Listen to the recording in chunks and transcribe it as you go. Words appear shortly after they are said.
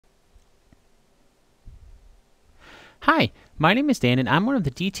Hi, my name is Dan and I'm one of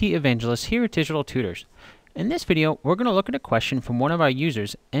the DT evangelists here at Digital Tutors. In this video, we're going to look at a question from one of our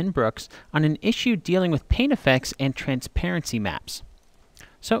users, nbrooks, on an issue dealing with paint effects and transparency maps.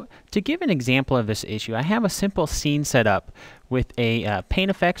 So, to give an example of this issue, I have a simple scene set up with a paint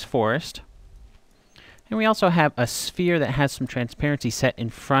effects forest, and we also have a sphere that has some transparency set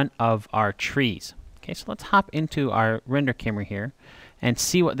in front of our trees. Okay, so let's hop into our render camera here and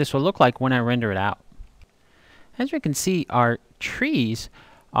see what this will look like when I render it out. As we can see, our trees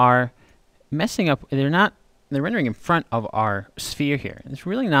are messing up. They're rendering in front of our sphere here. It's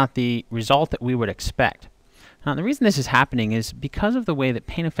really not the result that we would expect. Now, the reason this is happening is because of the way that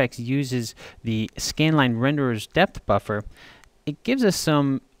Paint Effects uses the scanline renderer's depth buffer. It gives us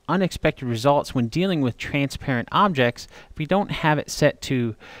some unexpected results when dealing with transparent objects if we don't have it set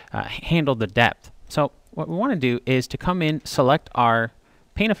to handle the depth. So what we want to do is to come in, select our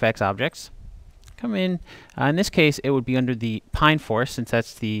Paint Effects objects, come in this case it would be under the pine forest since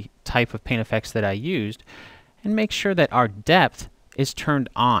that's the type of paint effects that I used, and make sure that our depth is turned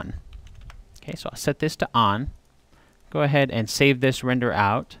on. Okay, so I'll set this to on. Go ahead and save this render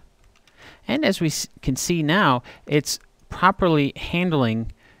out. And as we can see now, it's properly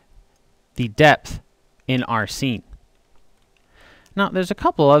handling the depth in our scene. Now, there's a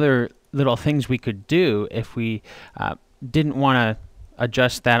couple other little things we could do if we didn't want to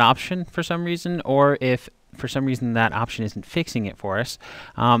adjust that option for some reason, or if for some reason that option isn't fixing it for us.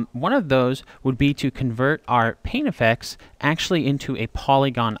 One of those would be to convert our paint effects actually into a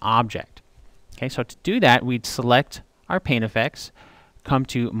polygon object. Okay, so to do that, we'd select our paint effects, come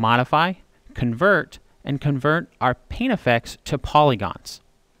to Modify, Convert, and convert our paint effects to polygons.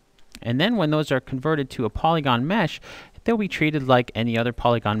 And then when those are converted to a polygon mesh, they'll be treated like any other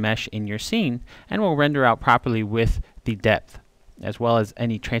polygon mesh in your scene and will render out properly with the depth, as well as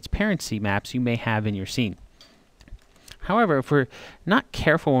any transparency maps you may have in your scene. However, if we're not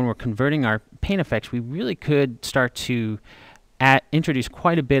careful when we're converting our paint effects, we really could start to introduce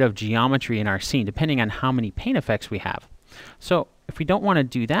quite a bit of geometry in our scene, depending on how many paint effects we have. So if we don't want to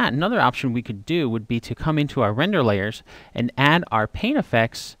do that, another option we could do would be to come into our render layers and add our paint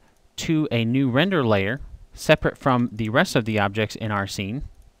effects to a new render layer separate from the rest of the objects in our scene.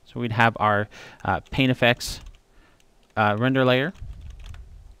 So we'd have our paint effects render layer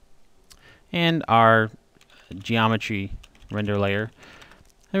and our geometry render layer.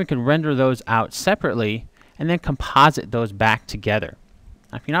 Then we can render those out separately and then composite those back together.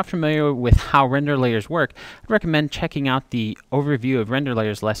 Now, if you're not familiar with how render layers work, I'd recommend checking out the Overview of Render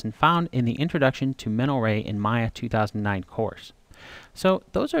Layers lesson found in the Introduction to Mental Ray in Maya 2009 course. So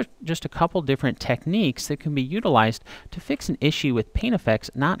those are just a couple different techniques that can be utilized to fix an issue with paint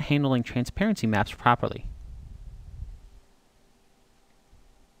effects not handling transparency maps properly.